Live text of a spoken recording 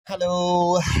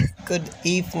Hello, good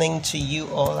evening to you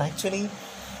all. Actually,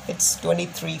 it's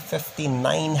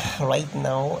 23:59 right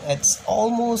now. It's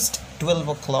almost 12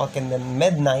 o'clock in the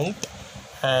midnight,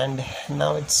 and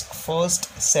now it's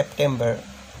 1st September.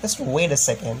 Just wait a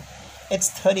second. It's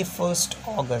 31st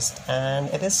August, and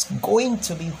it is going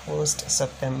to be 1st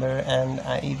September, and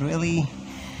I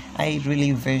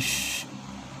really wish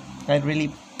I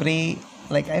really pray,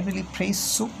 I really pray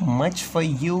so much for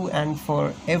you and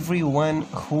for everyone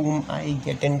whom I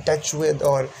get in touch with,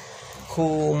 or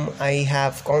whom I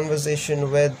have conversation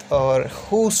with, or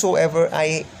whosoever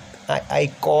I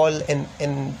call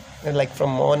in like from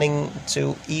morning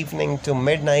to evening to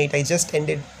midnight. I just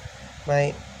ended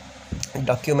my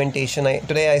documentation.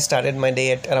 Today I started my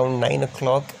day at around 9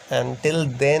 o'clock, and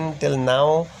till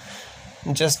now,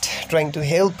 just trying to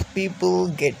help people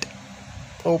get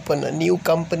open a new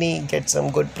company, get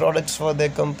some good products for their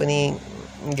company,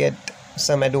 get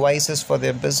some advices for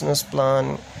their business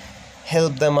plan,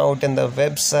 help them out in the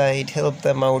website, help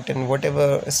them out in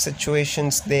whatever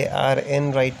situations they are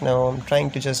in right now. I'm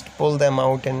trying to just pull them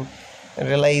out and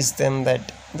realize them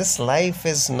that this life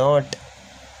is not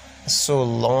so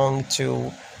long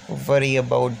to worry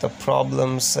about the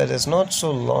problems. It is not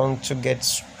so long to get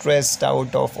stressed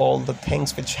out of all the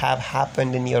things which have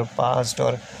happened in your past,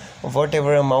 or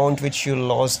whatever amount which you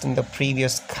lost in the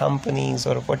previous companies,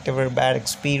 or whatever bad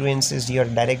experiences your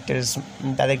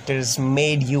directors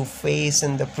made you face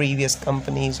in the previous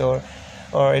companies, or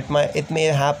it may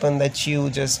happen that you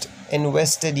just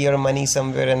invested your money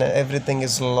somewhere and everything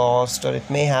is lost, or it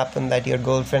may happen that your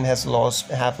girlfriend have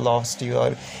lost you,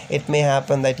 or it may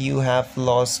happen that you have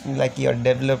lost, like your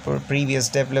previous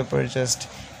developer just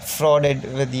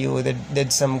frauded with you, that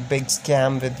did some big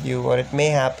scam with you, or it may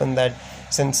happen that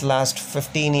since last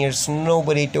 15 years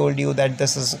nobody told you that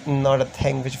this is not a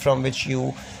thing from which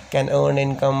you can earn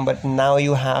income, but now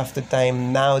you have the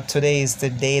time. Now today is the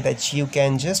day that you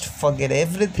can just forget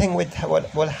everything with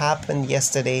what happened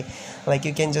yesterday. Like,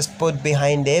 you can just put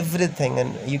behind everything,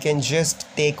 and you can just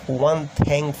take one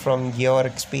thing from your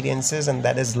experiences, and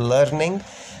that is learning,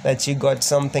 that you got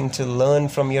something to learn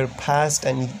from your past.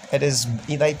 And it is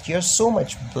like you're so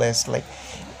much blessed. Like,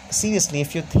 seriously,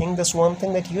 if you think this one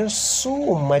thing, that you're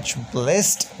so much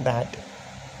blessed, that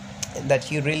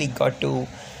you really got to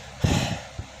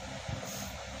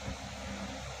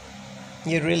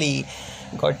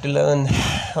learn.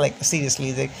 Like,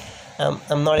 seriously,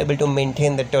 I'm not able to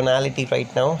maintain the tonality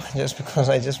right now just because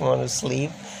I just want to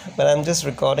sleep, but I'm just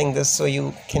recording this so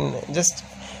you can just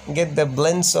get the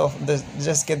blends of the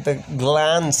just get the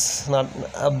glance, not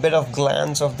a bit of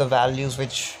glance of the values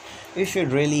which you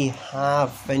should really have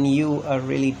when you are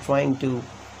really trying to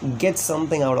get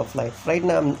something out of life. Right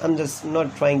now, I'm just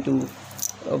not trying to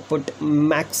put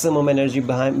maximum energy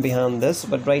behind this,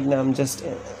 but right now I'm just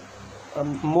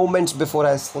moments before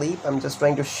I sleep, I'm just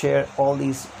trying to share all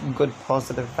these good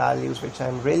positive values which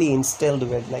I'm really instilled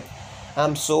with. Like,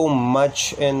 I'm so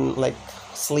much in like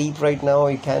sleep right now.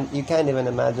 You can't even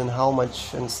imagine how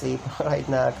much in sleep right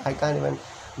now. I can't even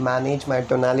manage my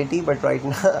tonality, but right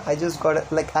now I just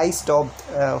got, like, I stopped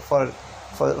for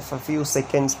a few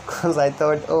seconds because I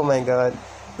thought, oh my god,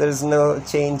 there's no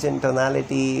change in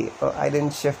tonality. I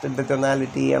didn't shift the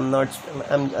tonality.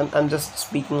 I'm just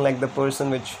speaking like the person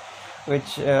which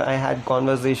I had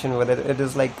conversation with. It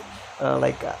is like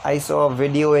I saw a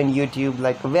video in YouTube,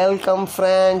 like, welcome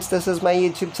friends, this is my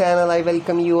YouTube channel, I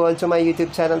welcome you all to my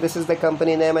YouTube channel, this is the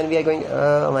company name, and we are going,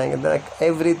 oh my god, like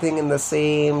everything in the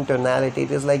same tonality.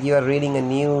 It is like you are reading a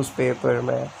newspaper,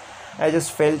 man. I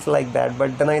just felt like that,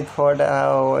 but then I thought,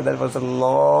 oh, that was a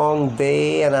long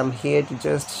day, and I'm here to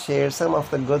just share some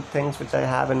of the good things which I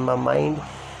have in my mind,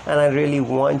 and I really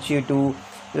want you to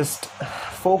just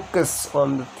focus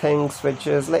on the things which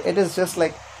is like, it is just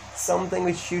like something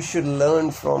which you should learn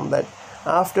from. That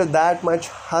after that much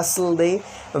hustle day,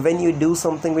 when you do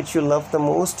something which you love the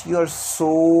most, you are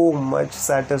so much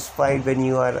satisfied when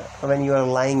you are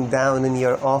lying down in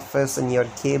your office, in your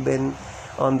cabin,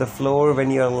 on the floor.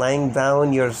 When you are lying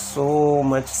down, you're so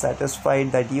much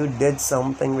satisfied that you did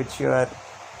something which you are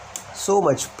so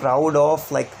much proud of.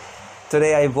 Like,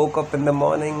 today I woke up in the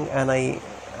morning, and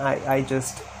I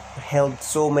just helped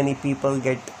so many people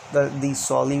get these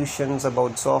solutions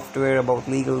about software, about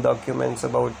legal documents,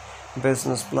 about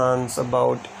business plans,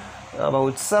 about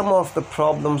some of the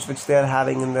problems which they are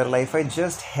having in their life. I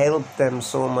just helped them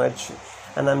so much,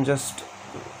 and I'm just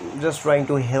trying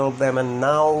to help them. And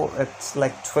now it's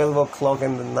like 12 o'clock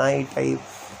in the night.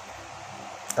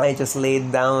 I just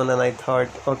laid down, and I thought,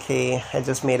 okay, I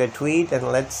just made a tweet, and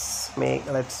let's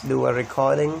do a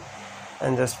recording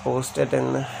and just post it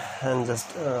in and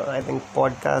just I think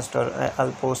podcast, or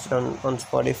I'll post it on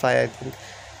Spotify, I think.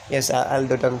 Yes, I'll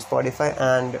do it on Spotify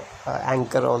and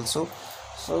Anchor also.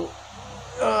 So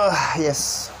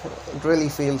yes, it really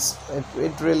feels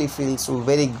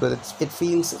very good. It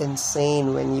feels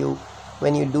insane when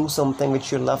you do something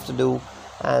which you love to do,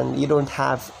 and you don't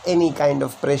have any kind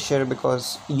of pressure,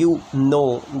 because you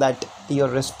know that your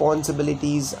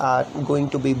responsibilities are going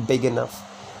to be big enough.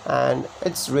 And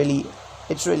it's really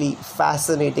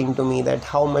fascinating to me that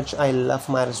how much I love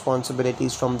my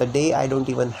responsibilities from the day I don't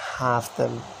even have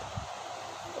them.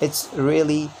 It's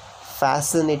really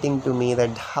fascinating to me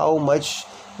that how much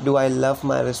do I love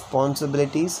my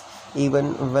responsibilities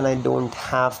even when I don't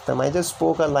have them. I just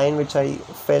spoke a line which I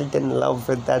felt in love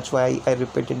with. That's why I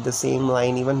repeated the same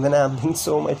line even when I'm in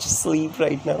so much sleep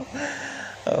right now.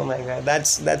 Oh my god,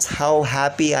 that's how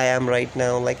happy I am right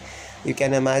now. Like, you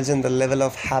can imagine the level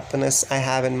of happiness I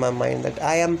have in my mind, that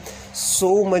I am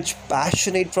so much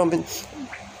passionate from it.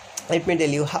 Let me tell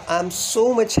you, I'm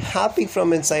so much happy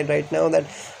from inside right now that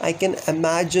I can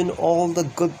imagine all the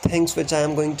good things which I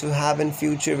am going to have in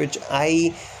future, which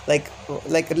I like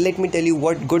let me tell you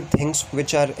what good things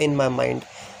which are in my mind.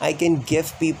 I can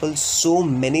give people so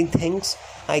many things.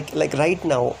 I like right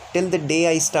now, till the day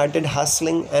I started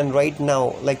hustling, and right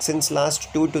now, like since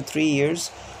last 2 to 3 years,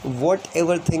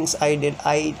 whatever things I did,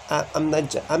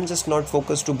 I'm just not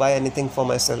focused to buy anything for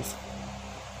myself.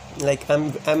 Like,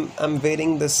 I'm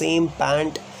wearing the same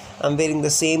pant, I'm wearing the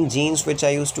same jeans which I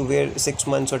used to wear 6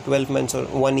 months or 12 months or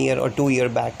 1 year or 2 year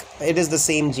back. It is the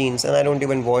same jeans, and I don't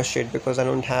even wash it because I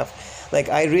don't have, like,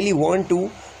 I really want to,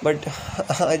 but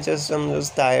I'm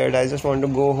just tired. I just want to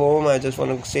go home, I just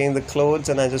want to change the clothes,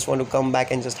 and I just want to come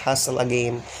back and just hustle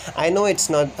again. I know it's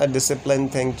not a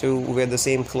disciplined thing to wear the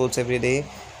same clothes every day.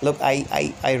 Look,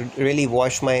 I really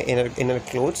wash my inner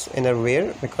clothes, inner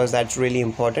wear, because that's really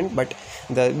important. But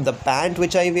the pant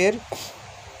which I wear,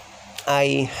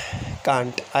 I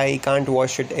can't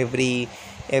wash it every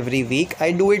week.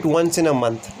 I do it once in a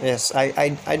month. Yes,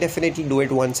 I definitely do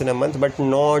it once in a month, but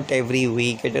not every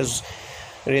week. It is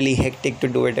really hectic to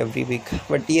do it every week.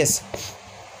 But yes,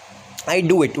 I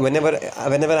do it whenever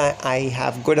I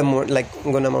have good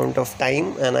amount of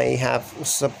time, and I have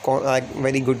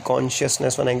very good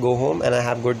consciousness when I go home and I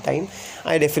have good time.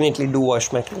 I definitely do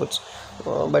wash my clothes.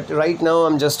 But right now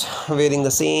I'm just wearing the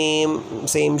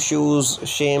same shoes,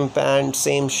 same pants,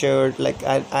 same shirt. Like,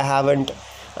 I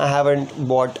haven't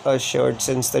bought a shirt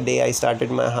since the day I started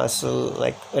my hustle.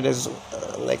 Like, it is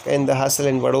like in the hustle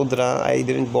in Vadodara, I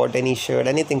didn't bought any shirt,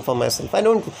 anything for myself. I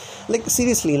don't, like,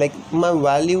 seriously, like, my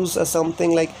values are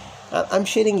something like, I'm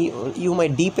sharing you my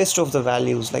deepest of the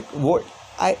values. Like, what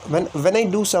when I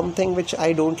do something which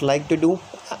I don't like to do,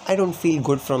 I don't feel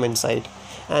good from inside.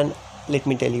 And let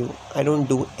me tell you, I don't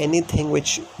do anything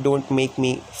which don't make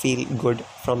me feel good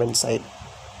from inside.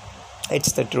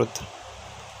 It's the truth.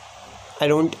 I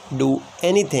don't do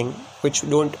anything which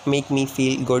don't make me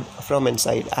feel good from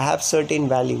inside. I have certain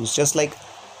values. Just like,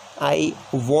 I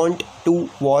want to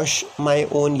wash my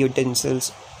own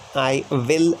utensils, I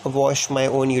will wash my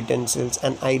own utensils,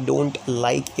 and I don't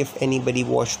like if anybody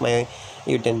wash my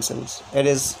utensils. It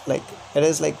is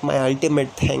like my ultimate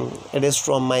thing. It is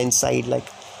from my inside. Like,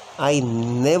 I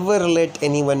never let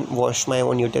anyone wash my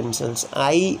own utensils.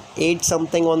 I ate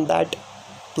something on that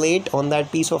plate, on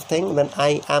that piece of thing, then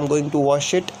I am going to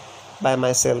wash it by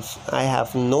myself. I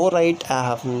have no right, I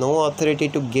have no authority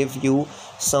to give you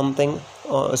something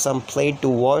or some plate to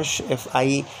wash if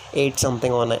I ate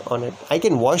something on it. I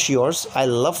can wash yours. I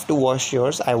love to wash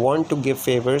yours. I want to give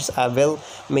favors. I will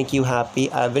make you happy.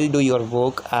 I will do your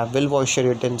work. I will wash your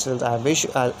utensils. I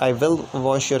will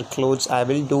wash your clothes. I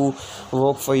will do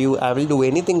work for you. I will do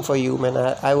anything for you, man.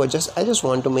 I just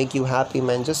want to make you happy,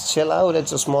 man. Just chill out.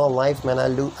 It's a small life, man.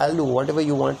 I'll do whatever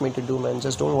you want me to do, man.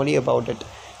 Just don't worry about it.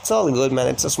 It's all good, man.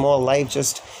 It's a small life.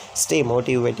 Just stay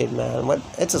motivated, man. But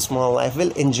it's a small life.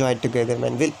 We'll enjoy it together,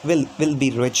 man. We'll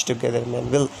be rich together, man.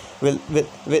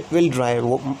 We'll drive.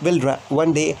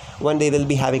 One day we'll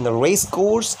be having a race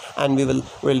course, and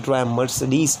we'll drive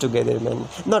Mercedes together, man.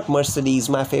 Not Mercedes.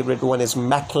 My favorite one is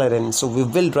McLaren. So we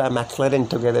will drive McLaren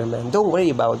together, man. Don't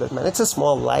worry about it, man. It's a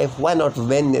small life. Why not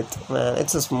win it, man?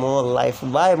 It's a small life.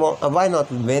 Why not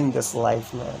win this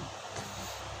life, man?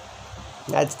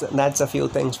 That's a few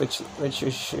things which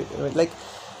you should, like,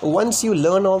 once you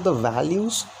learn all the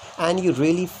values and you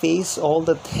really face all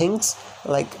the things,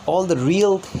 like all the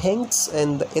real things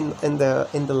in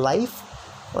the life,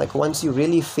 like once you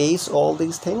really face all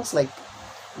these things, like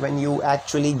when you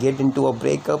actually get into a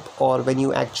breakup, or when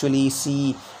you actually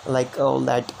see like all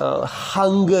that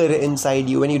hunger inside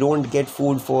you, when you don't get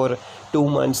food for 2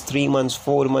 months, 3 months,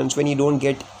 4 months, when you don't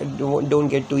get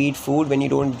to eat food, when you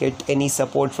don't get any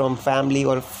support from family,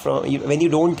 or when you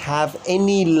don't have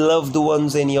any loved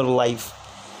ones in your life.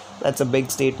 That's a big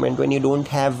statement. When you don't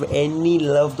have any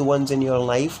loved ones in your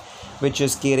life which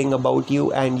is caring about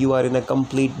you, and you are in a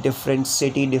complete different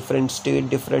city, different state,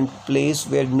 different place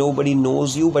where nobody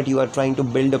knows you, but you are trying to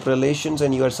build up relations,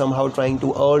 and you are somehow trying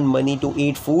to earn money to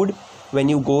eat food. When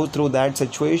you go through that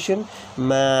situation,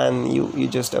 man, you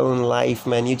just earn life,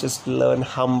 man. You just learn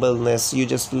humbleness, you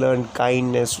just learn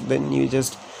kindness, then you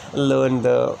just learn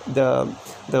the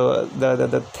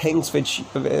things which,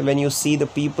 when you see the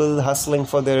people hustling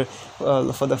for their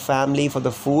for the family, for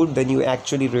the food, then you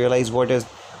actually realize what it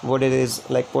is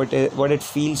like, what it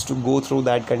feels to go through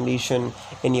that condition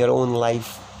in your own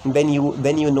life. Then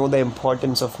you know the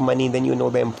importance of money, then you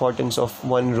know the importance of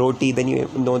one roti, then you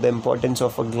know the importance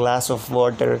of a glass of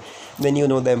water, then you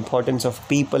know the importance of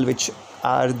people which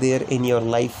are there in your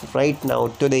life right now,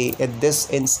 today, at this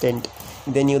instant.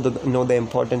 Then you know the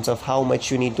importance of how much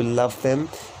you need to love them,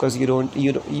 because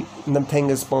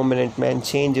nothing is permanent, man.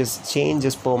 Change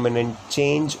is permanent.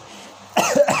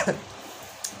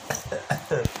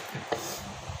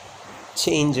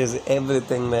 Changes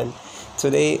everything, man.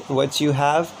 Today what you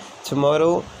have,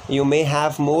 tomorrow you may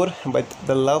have more, but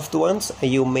the loved ones,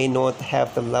 you may not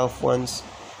have the loved ones.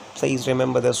 Please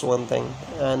remember this one thing.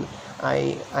 And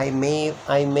I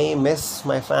may miss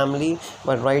my family,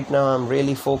 but right now I'm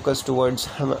really focused towards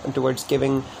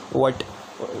giving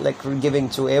giving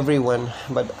to everyone.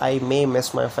 But I may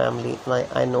miss my family,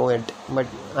 I know it, but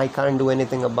I can't do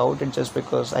anything about it, just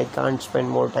because I can't spend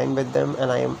more time with them.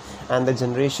 And the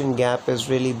generation gap is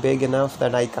really big enough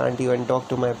that I can't even talk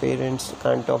to my parents,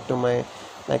 can't talk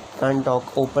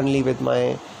openly with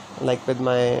my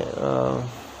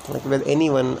with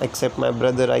anyone except my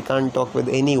brother. I can't talk with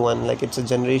anyone. It's a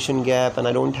generation gap, and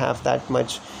I don't have that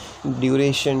much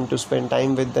duration to spend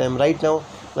time with them right now.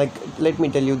 Let me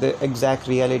tell you the exact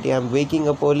reality. I'm waking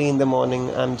up early in the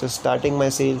morning, I'm just starting my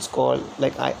sales call.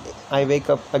 I wake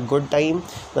up a good time,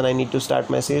 then I need to start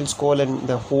my sales call, and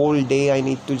the whole day I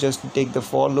need to just take the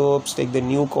follow-ups, take the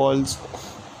new calls.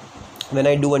 When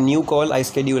I do a new call, I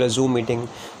schedule a Zoom meeting.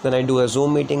 Then I do a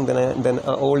Zoom meeting. Then an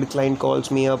old client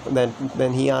calls me up.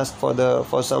 Then he asks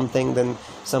for something. Then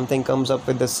something comes up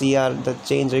with the CR, the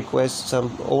change request.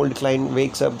 Some old client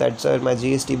wakes up that, sir, my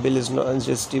GST bill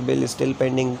is still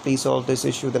pending. Please solve this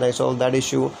issue. Then I solve that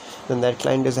issue. Then that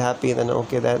client is happy. Then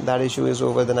okay, that issue is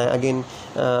over. Then I again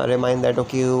remind that,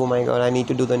 okay, oh my God, I need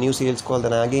to do the new sales call.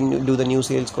 Then I again do the new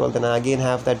sales call. Then I again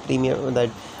have that premium that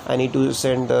I need to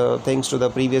send the things to the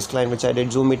previous client which I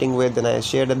did Zoom meeting with. Then I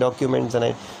share the documents, and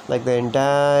I the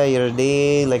entire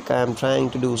day I'm trying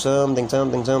to do something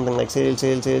like sales,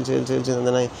 and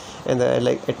then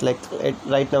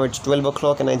right now it's 12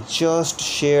 o'clock, and I just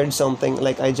shared something.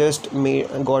 I just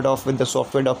got off with the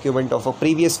software document of a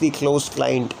previously closed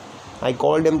client. I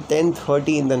called him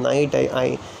 10:30 in the night.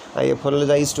 I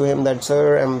apologized to him that,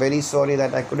 sir, I'm very sorry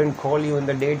that I couldn't call you in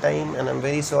the daytime, and I'm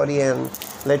very sorry, and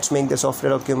let's make the software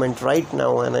document right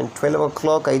now. And at 12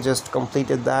 o'clock I just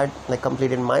completed that,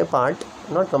 completed my part,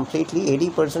 not completely,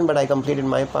 80%, but I completed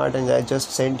my part, and I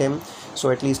just sent him, so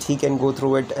at least he can go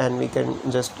through it, and we can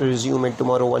just resume it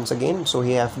tomorrow once again, so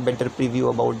he have better preview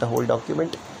about the whole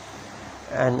document,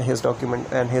 and his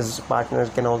partners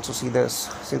can also see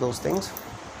those things.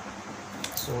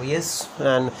 So yes,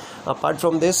 and apart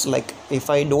from this, if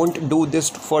I don't do this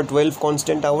for 12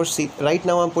 constant hours, see, right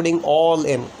now I'm putting all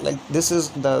in. This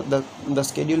is the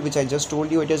schedule which I just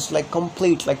told you. It is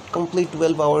complete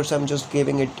 12 hours I'm just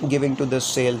giving to this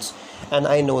sales. And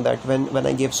I know that when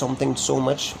I give something so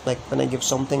much, when I give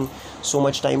something so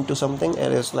much time to something,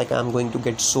 it is I'm going to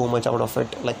get so much out of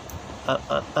it.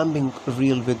 I'm being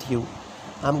real with you.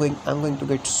 I'm going to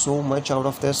get so much out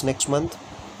of this next month.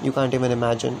 You can't even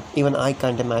imagine. Even I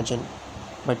can't imagine.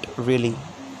 But really,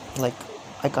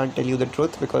 I can't tell you the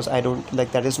truth, because I don't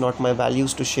that is not my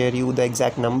values to share you the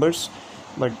exact numbers.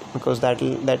 But because that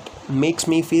makes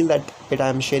me feel that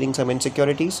I'm sharing some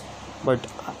insecurities. But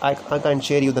I can't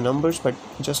share you the numbers. But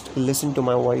just listen to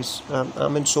my voice.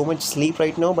 I'm in so much sleep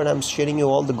right now, but I'm sharing you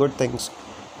all the good things.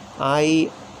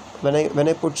 When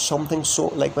I put something, so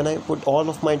when I put all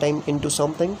of my time into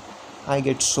something, I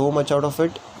get so much out of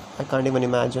it. I can't even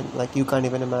imagine. You can't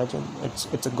even imagine.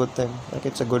 It's a good thing.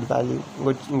 It's a good value.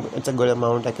 It's a good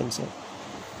amount, I can say.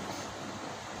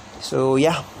 So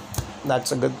yeah,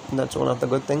 that's one of the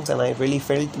good things. And I really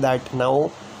felt that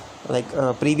now,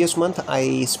 previous month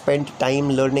I spent time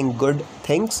learning good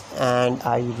things, and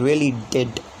I really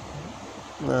did.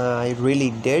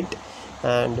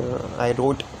 And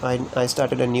I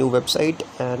started a new website,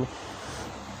 and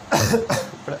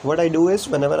What I do is,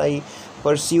 whenever I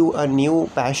pursue a new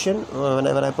passion,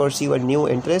 whenever I pursue a new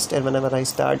interest, and whenever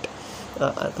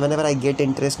I get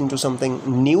interest into something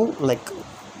new, like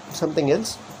something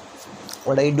else,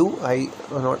 what I do, I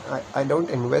don't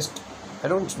invest. I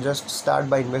don't just start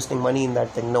by investing money in that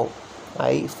thing. No,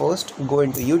 I first go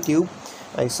into YouTube.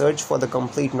 I search for the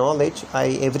complete knowledge.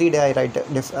 Every day I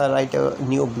write a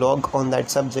new blog on that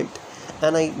subject,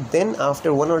 and I then,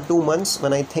 after 1 or 2 months,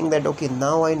 when I think that okay,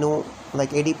 now I know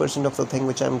like 80% of the thing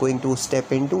which I'm going to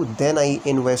step into, then I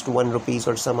invest 1 rupees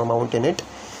or some amount in it,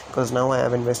 because now I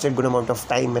have invested good amount of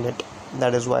time in it.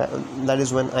 That is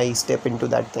when I step into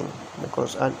that thing,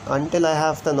 because until I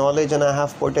have the knowledge and I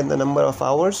have put in the number of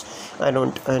hours, I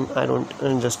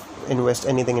don't just invest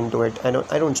anything into it. I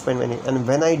don't spend any. And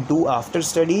when I do after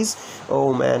studies,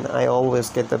 oh man, I always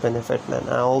get the benefit, man.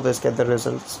 I always get the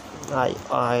results.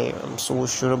 I am so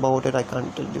sure about it. I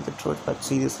can't tell you the truth, but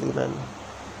seriously, man,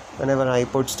 whenever I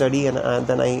put study and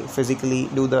then I physically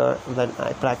do do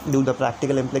the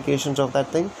practical implications of that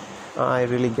thing, I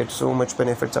really get so much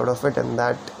benefits out of it, and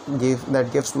that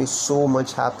gives me so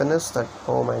much happiness that,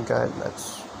 oh my god,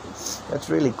 that's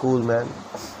really cool, man.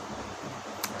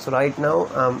 So right now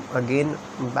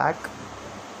back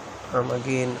I'm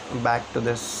again back to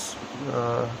this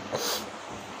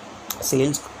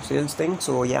sales thing.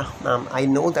 So yeah, I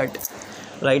know that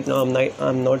right now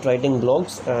I'm not writing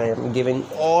blogs. I am giving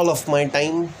all of my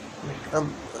time.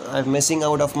 I'm missing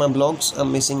out of my blogs.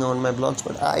 I'm missing on my blogs,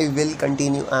 but I will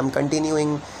continue. I'm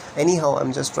continuing anyhow.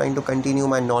 I'm just trying to continue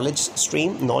my knowledge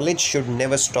stream. Knowledge should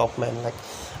never stop, man.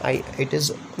 It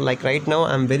is like right now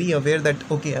I'm very aware that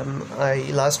okay, I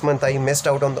last month I missed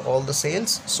out on all the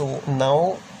sales, so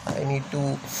now I need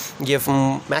to give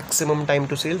maximum time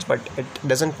to sales. But it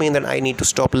doesn't mean that I need to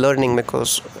stop learning,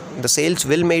 because the sales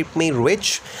will make me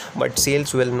rich, but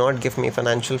sales will not give me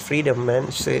financial freedom,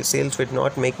 man. Sales will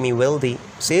not make me wealthy.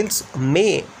 Sales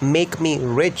may make me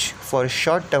rich for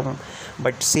short term,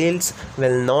 but sales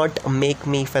will not make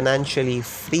me financially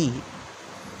free,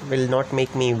 will not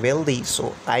make me wealthy.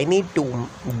 So I need to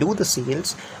do the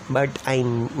sales, but I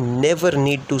never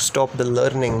need to stop the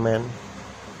learning, man.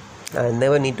 I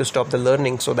never need to stop the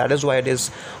learning. So that is why it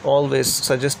is always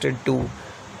suggested to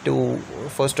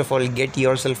first of all get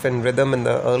yourself in rhythm in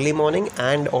the early morning,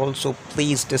 and also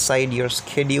please decide your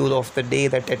schedule of the day,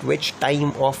 that at which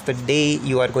time of the day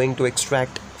you are going to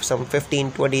extract some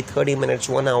 15, 20, 30 minutes,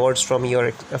 1 hour from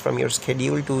your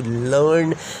schedule to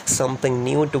learn something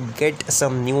new, to get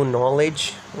some new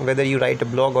knowledge, whether you write a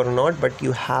blog or not. But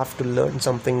you have to learn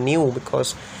something new,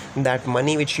 because that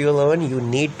money which you earn, you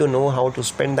need to know how to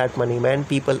spend that money, man.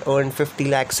 People earn 50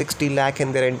 lakh, 60 lakh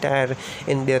in their entire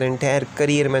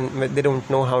career, man. They don't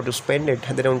know how to spend it.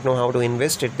 They don't know how to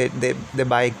invest it. They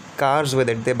buy cars with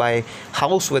it, they buy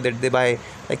house with it, they buy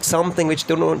like something which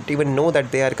they don't even know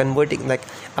that they are converting. Like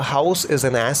a house is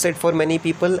an asset for many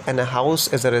people, and a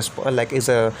house is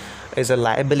a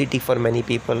liability for many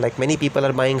people. Like many people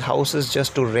are buying houses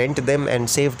just to rent them and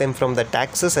save them from the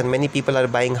taxes, and many people are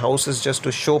buying houses just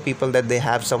to show people that they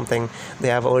have something, they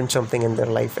have earned something in their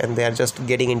life, and they are just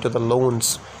getting into the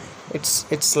loans.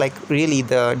 It's like really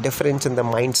the difference in the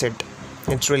mindset.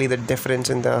 It's really the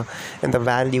difference in the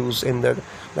values, in the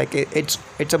like it's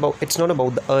not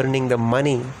about the earning the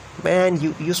money, man.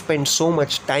 You spend so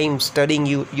much time studying,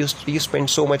 you spend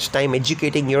so much time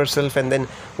educating yourself, and then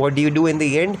what do you do in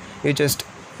the end? You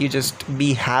just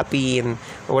be happy in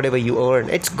whatever you earn.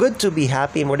 It's good to be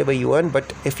happy in whatever you earn,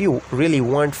 but if you really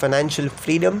want financial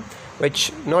freedom,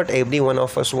 which not every one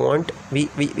of us want, we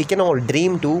can all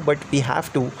dream too, but we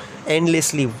have to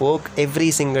endlessly work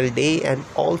every single day and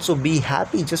also be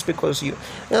happy. Just because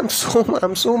I'm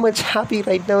so much happy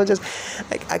right now. Just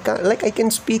I can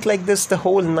speak like this the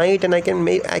whole night, and I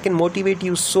can motivate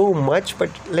you so much, but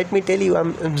let me tell you,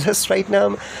 I'm just right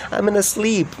now I'm in a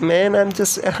sleep, man.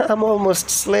 I'm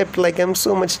almost slept. Like I'm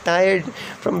so much tired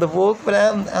from the work, but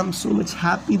I'm so much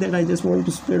happy that I just want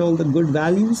to spread all the good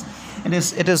values. It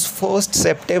is 1st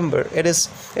September. It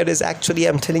is actually,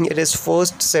 I'm telling you, it is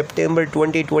 1st September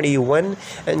 2021,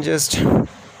 and just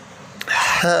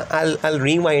I'll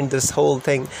rewind this whole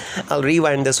thing. I'll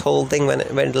rewind this whole thing when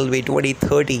it'll be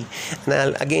 2030, and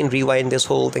I'll again rewind this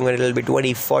whole thing when it'll be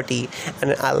 2040,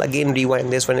 and I'll again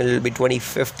rewind this when it'll be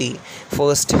 2050.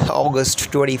 1st August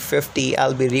 2050,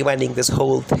 I'll be rewinding this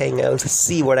whole thing. I'll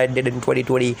see what I did in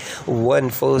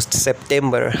 2021 1st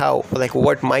September, how, like,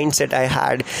 what mindset I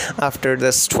had after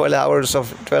this 12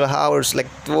 hours, like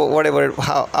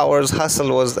hours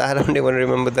hustle was. I don't even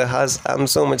remember the hustle. I'm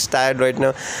so much tired right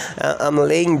now. I'm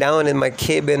laying down in my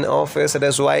cabin office. It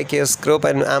is YKS Group,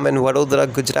 and I'm in Vadodara,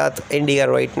 Gujarat, India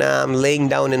right now. I'm laying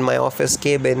down in my office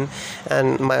cabin, and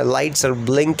my lights are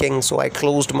blinking. So I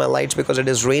closed my lights because it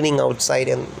is raining outside,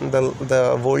 and the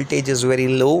voltage is very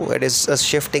low. It is a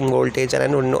shifting voltage, and I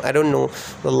don't know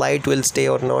the light will stay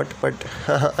or not. But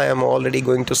I am already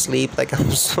going to sleep. Like,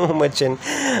 I'm so much in.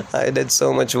 I did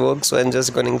so much work, so I'm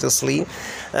just going to sleep,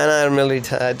 and I'm really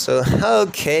tired. So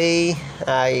okay,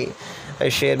 I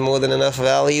shared more than enough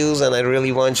values, and I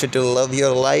really want you to love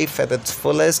your life at its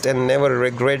fullest and never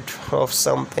regret of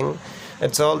something.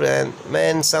 It's all, and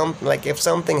man, if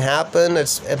something happened,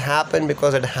 it happened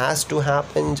because it has to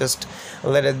happen. Just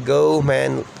let it go,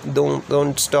 man.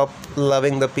 Don't stop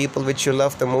loving the people which you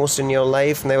love the most in your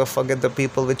life. Never forget the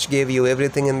people which gave you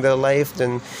everything in their life.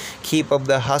 Then keep up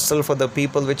the hustle for the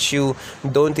people which you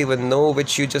don't even know,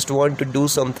 which you just want to do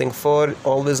something for.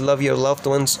 Always love your loved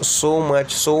ones so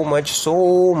much, so much,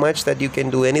 so much that you can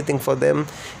do anything for them.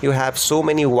 You have so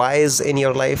many whys in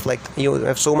your life, like you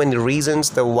have so many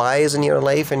reasons, the whys in your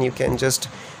life, and you can just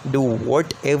do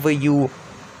whatever you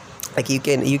like.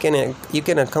 You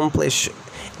can accomplish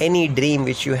any dream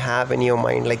which you have in your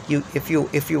mind. Like, if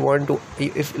you want to,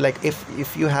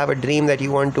 if you have a dream that you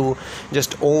want to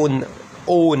just own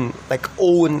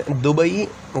Dubai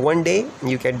one day,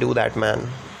 you can do that, man.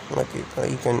 Like,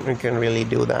 you can really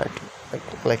do that.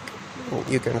 Like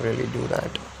you can really do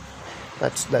that.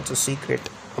 That's a secret.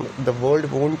 The world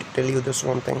won't tell you this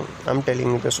one thing. I'm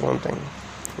telling you this one thing.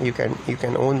 You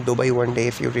can own Dubai one day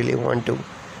if you really want to.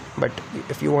 But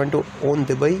if you want to own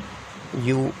Dubai,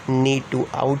 you need to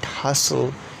out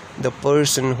hustle the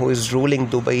person who is ruling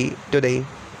Dubai today.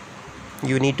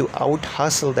 You need to out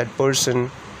hustle that person.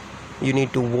 You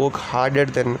need to work harder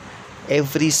than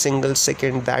every single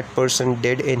second that person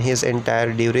did in his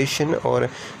entire duration, or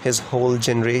his whole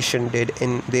generation did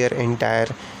in their entire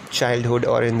childhood,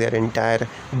 or in their entire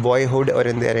boyhood, or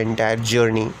in their entire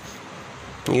journey.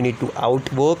 You need to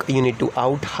outwork, you need to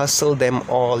out hustle them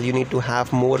all. You need to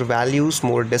have more values,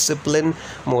 more discipline,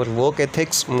 more work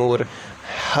ethics, more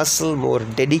hustle, more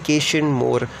dedication,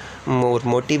 more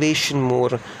motivation,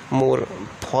 more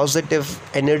positive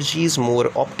energies,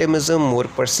 more optimism, more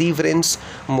perseverance,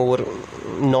 more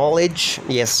knowledge,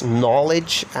 yes,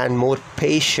 knowledge, and more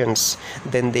patience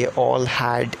than they all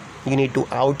had. You need to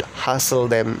out hustle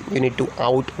them, you need to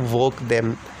outwork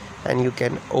them, and you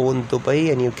can own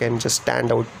Dubai, and you can just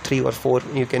stand out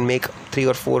you can make 3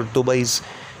 or 4 Dubais.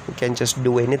 You can just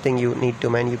do anything you need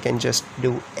to, man. You can just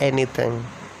do anything.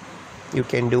 You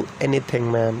can do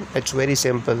anything, man. It's very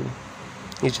simple.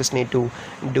 You just need to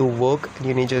do work.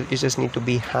 You just need to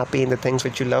be happy in the things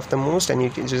which you love the most, and you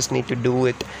just need to do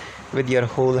it with your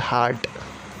whole heart.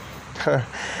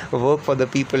 Work for the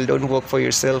people, don't work for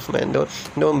yourself, man.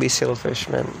 Don't be selfish,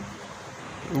 man.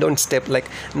 Don't step, like,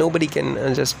 nobody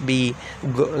can just be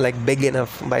big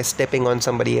enough by stepping on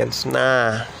somebody else.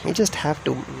 Nah, you just have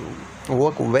to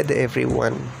work with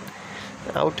everyone,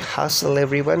 out hustle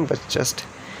everyone, but just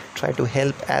try to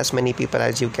help as many people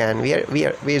as you can.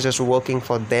 We're just working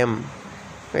for them.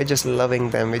 We're just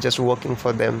loving them. We're just working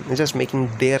for them. We're just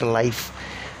making their life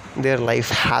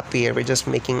happier. We're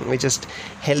just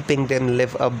helping them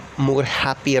live a more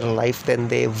happier life than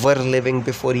they were living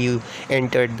before you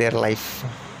entered their life.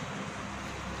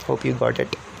 Hope you got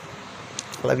it.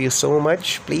 Love you so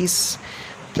much. Please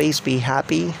be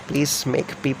happy. Please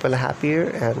make people happier,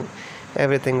 and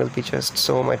everything will be just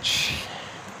so much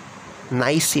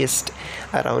nicest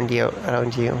around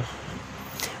you.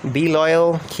 Be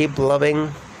loyal, keep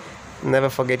loving, never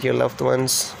forget your loved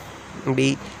ones.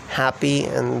 Be happy,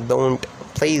 and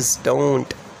please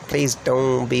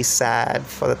don't be sad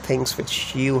for the things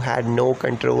which you had no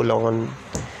control on.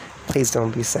 Please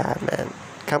don't be sad, man.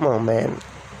 Come on, man.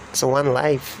 It's one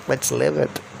life. Let's live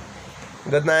it.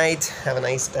 Good night. Have a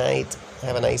nice night.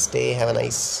 Have a nice day. Have a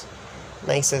nicest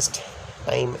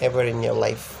time ever in your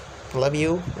life. Love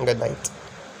you. Good night.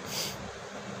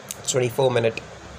 24 minutes.